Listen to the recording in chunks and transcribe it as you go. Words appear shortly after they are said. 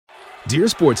Dear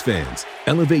sports fans,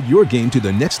 elevate your game to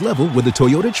the next level with a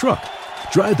Toyota truck.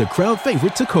 Drive the crowd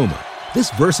favorite Tacoma.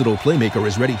 This versatile playmaker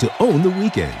is ready to own the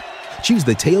weekend. Choose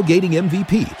the tailgating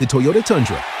MVP, the Toyota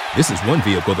Tundra. This is one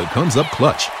vehicle that comes up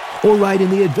clutch. Or ride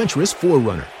in the adventurous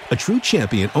 4Runner, a true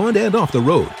champion on and off the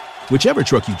road. Whichever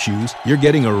truck you choose, you're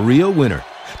getting a real winner.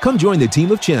 Come join the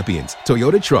team of champions,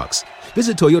 Toyota Trucks.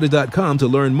 Visit Toyota.com to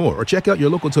learn more or check out your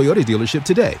local Toyota dealership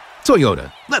today.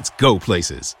 Toyota, let's go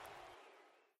places.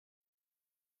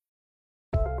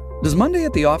 Does Monday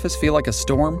at the office feel like a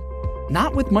storm?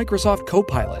 Not with Microsoft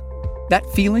Copilot. That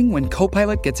feeling when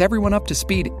Copilot gets everyone up to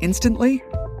speed instantly?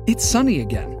 It's sunny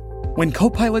again. When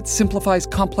Copilot simplifies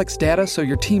complex data so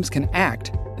your teams can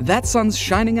act, that sun's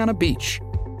shining on a beach.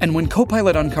 And when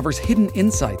Copilot uncovers hidden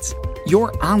insights,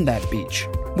 you're on that beach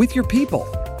with your people,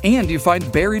 and you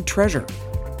find buried treasure.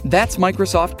 That's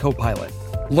Microsoft Copilot.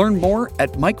 Learn more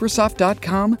at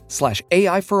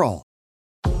Microsoft.com/AI for all.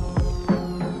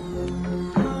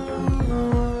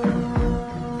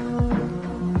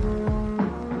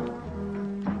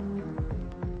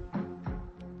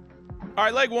 All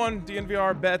right, leg one,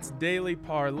 DNVR Bets Daily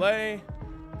Parlay,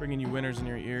 bringing you winners in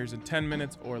your ears in 10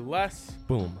 minutes or less.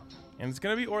 Boom. And it's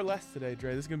going to be or less today,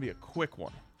 Dre. This is going to be a quick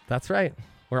one. That's right.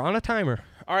 We're on a timer.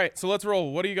 All right, so let's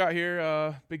roll. What do you got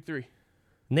here? Big three.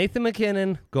 Nathan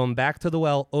McKinnon going back to the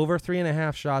well, over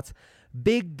 3.5 shots.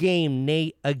 Big game,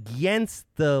 Nate, against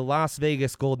the Las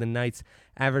Vegas Golden Knights,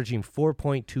 averaging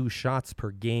 4.2 shots per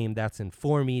game. That's in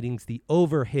 4 meetings. The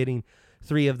over hitting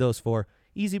 3 of those 4.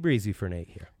 Easy breezy for Nate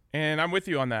here. And I'm with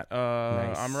you on that.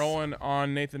 Nice. I'm rolling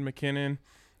on Nathan McKinnon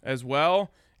as well,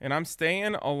 and I'm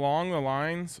staying along the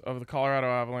lines of the Colorado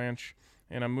Avalanche,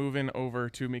 and I'm moving over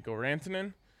to Mikko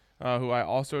Rantanen, who I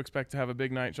also expect to have a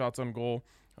big night, shots on goal.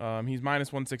 He's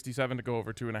minus 167 to go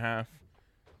over 2.5.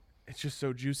 It's just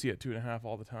so juicy at 2.5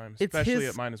 all the time, especially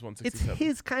at minus 167. It's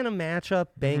his kind of matchup,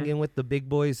 banging with the big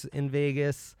boys in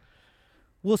Vegas.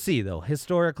 We'll see, though.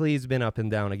 Historically, he's been up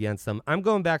and down against them. I'm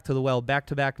going back to the well,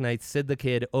 back-to-back nights. Sid the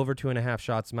Kid, over 2.5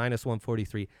 shots, minus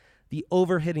 143. The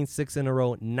over hitting 6 in a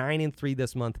row, 9-3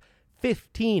 this month,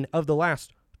 15 of the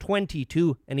last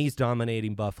 22, and he's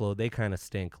dominating Buffalo. They kind of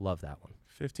stink. Love that one.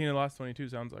 15 of the last 22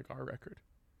 sounds like our record.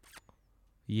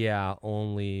 Yeah,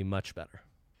 only much better.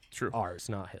 True. Ours,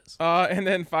 not his. And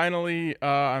then finally,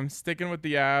 I'm sticking with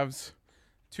the Avs.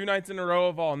 2 nights in a row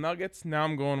of all Nuggets. Now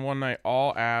I'm going 1 night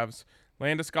all Avs.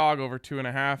 Landeskog over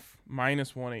 2.5,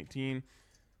 minus 118.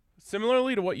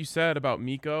 Similarly to what you said about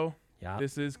Mikko,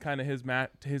 this is kind of his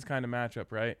kind of matchup,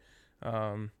 right?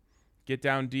 Get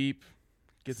down deep,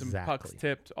 get some pucks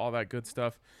tipped, all that good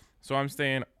stuff. So I'm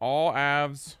staying all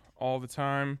Avs all the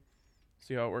time.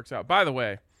 See how it works out. By the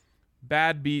way,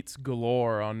 bad beats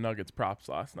galore on Nuggets props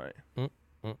last night.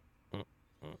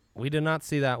 We did not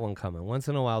see that one coming. Once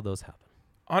in a while, those happen.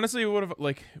 Honestly,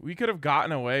 we could have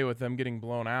gotten away with them getting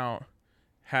blown out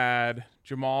had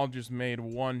Jamal just made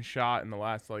 1 shot in the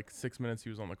last 6 minutes he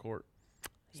was on the court.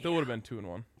 Still would have been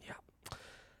 2-1. Yeah.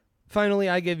 Finally,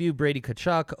 I give you Brady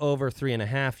Tkachuk over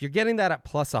 3.5. You're getting that at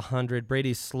plus 100.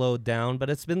 Brady's slowed down, but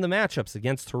it's been the matchups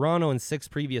against Toronto in 6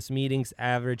 previous meetings,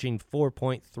 averaging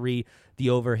 4.3. The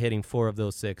over hitting 4 of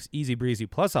those 6. Easy breezy.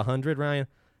 Plus 100, Ryan.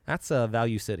 That's a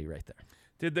value city right there.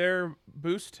 Did their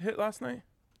boost hit last night?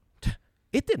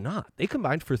 It did not. They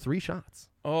combined for 3 shots.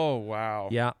 Oh, wow.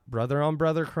 Yeah, brother on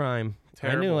brother crime.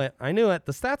 Terrible. I knew it.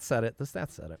 The stats said it.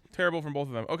 Terrible from both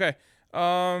of them. Okay.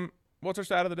 What's our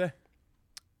stat of the day?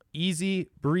 Easy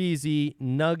breezy.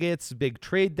 Nuggets, big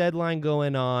trade deadline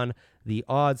going on. The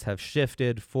odds have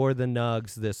shifted for the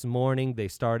Nugs this morning. They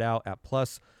start out at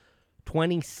plus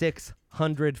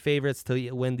 2,600 favorites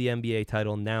to win the NBA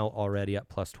title, now already at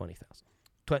plus 20,000.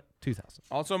 2,000.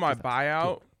 Also, my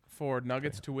buyout for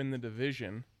Nuggets to win the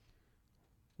division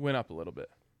went up a little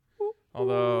bit.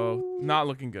 Although, not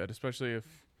looking good, especially if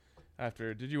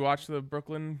after... Did you watch the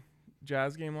Brooklyn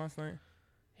Jazz game last night?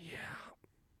 Yeah.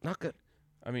 Not good.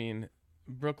 I mean,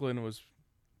 Brooklyn was...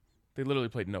 They literally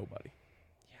played nobody.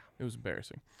 Yeah. It was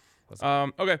embarrassing.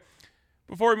 Okay.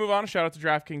 Before we move on, a shout out to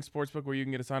DraftKings Sportsbook, where you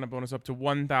can get a sign-up bonus up to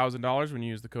 $1,000 when you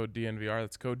use the code DNVR.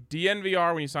 That's code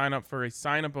DNVR when you sign up for a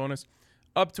sign-up bonus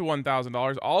up to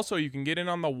 $1,000. Also, you can get in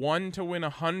on the 1 to win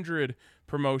 100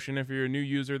 promotion if you're a new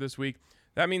user this week.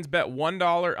 That means bet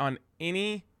 $1 on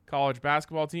any college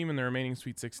basketball team in the remaining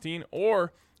Sweet 16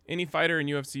 or any fighter in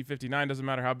UFC 59. Doesn't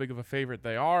matter how big of a favorite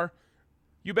they are.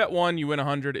 You bet 1, you win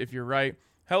 100 if you're right.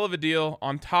 Hell of a deal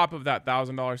on top of that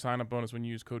 $1,000 sign-up bonus when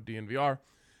you use code DNVR.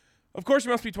 Of course,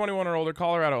 you must be 21 or older.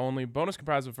 Colorado only. Bonus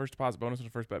comprised of a first deposit bonus and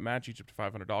a first bet match, each up to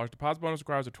 $500. Deposit bonus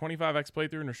requires a 25x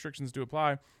playthrough and restrictions do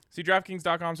apply. See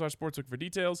DraftKings.com/sportsbook for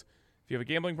details. If you have a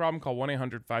gambling problem, call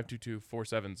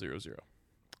 1-800-522-4700.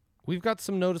 We've got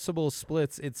some noticeable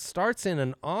splits. It starts in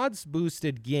an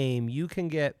odds-boosted game. You can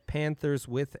get Panthers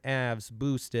with Avs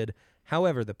boosted.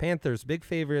 However, the Panthers, big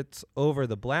favorites over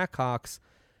the Blackhawks,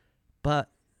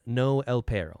 but no El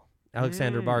Perro.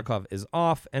 Alexander Barkov is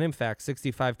off, and in fact,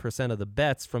 65% of the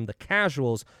bets from the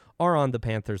casuals are on the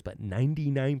Panthers, but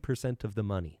 99% of the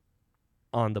money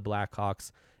on the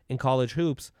Blackhawks. In college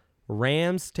hoops,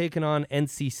 Rams taking on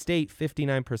NC State,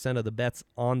 59% of the bets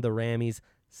on the Rammies,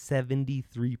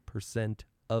 73%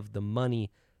 of the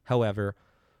money, however,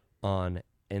 on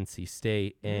NC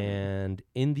State. And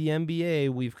in the NBA,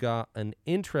 we've got an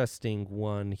interesting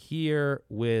one here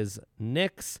with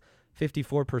Knicks,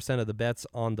 54% of the bets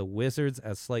on the Wizards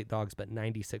as slight dogs, but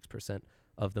 96%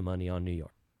 of the money on New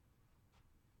York.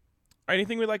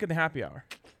 Anything we like in the happy hour?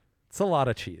 It's a lot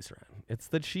of cheese, Ryan. It's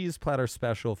the cheese platter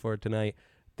special for tonight.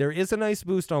 There is a nice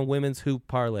boost on women's hoop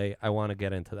parlay. I want to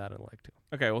get into that in leg 2.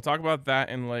 Okay, we'll talk about that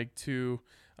in leg 2.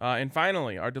 And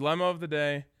finally, our dilemma of the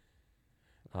day.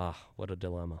 What a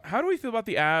dilemma. How do we feel about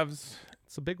the Avs?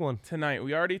 It's a big one. Tonight,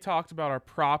 we already talked about our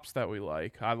props that we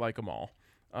like. I like them all.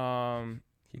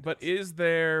 But is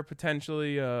there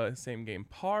potentially a same game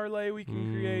parlay we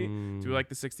can create? Do we like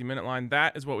the 60-minute line?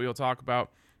 That is what we will talk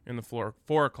about in the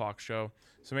 4 o'clock show.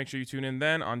 So make sure you tune in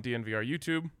then on DNVR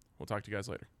YouTube. We'll talk to you guys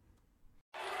later.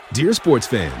 Dear sports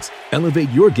fans, elevate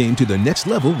your game to the next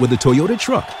level with a Toyota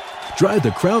truck. Drive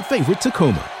the crowd favorite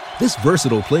Tacoma. This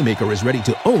versatile playmaker is ready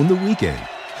to own the weekend.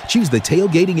 Choose the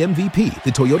tailgating MVP,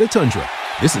 the Toyota Tundra.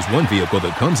 This is one vehicle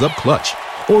that comes up clutch.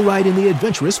 Or ride in the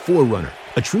adventurous 4Runner,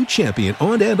 a true champion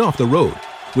on and off the road.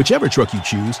 Whichever truck you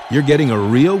choose, you're getting a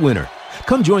real winner.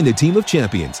 Come join the team of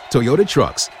champions, Toyota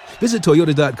Trucks. Visit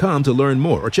Toyota.com to learn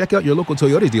more or check out your local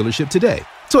Toyota dealership today.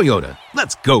 Toyota,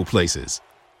 let's go places.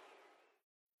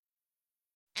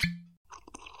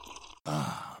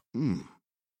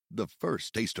 The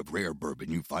first taste of rare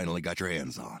bourbon you finally got your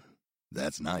hands on.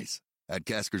 That's nice. At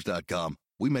Caskers.com,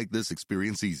 we make this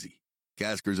experience easy.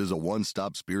 Caskers is a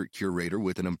one-stop spirit curator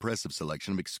with an impressive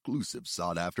selection of exclusive,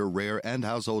 sought-after, rare, and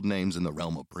household names in the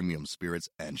realm of premium spirits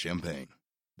and champagne.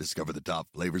 Discover the top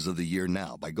flavors of the year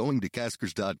now by going to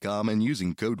Caskers.com and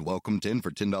using code WELCOME10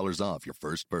 for $10 off your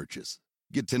first purchase.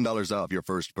 Get $10 off your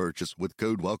first purchase with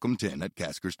code WELCOME10 at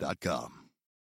Caskers.com.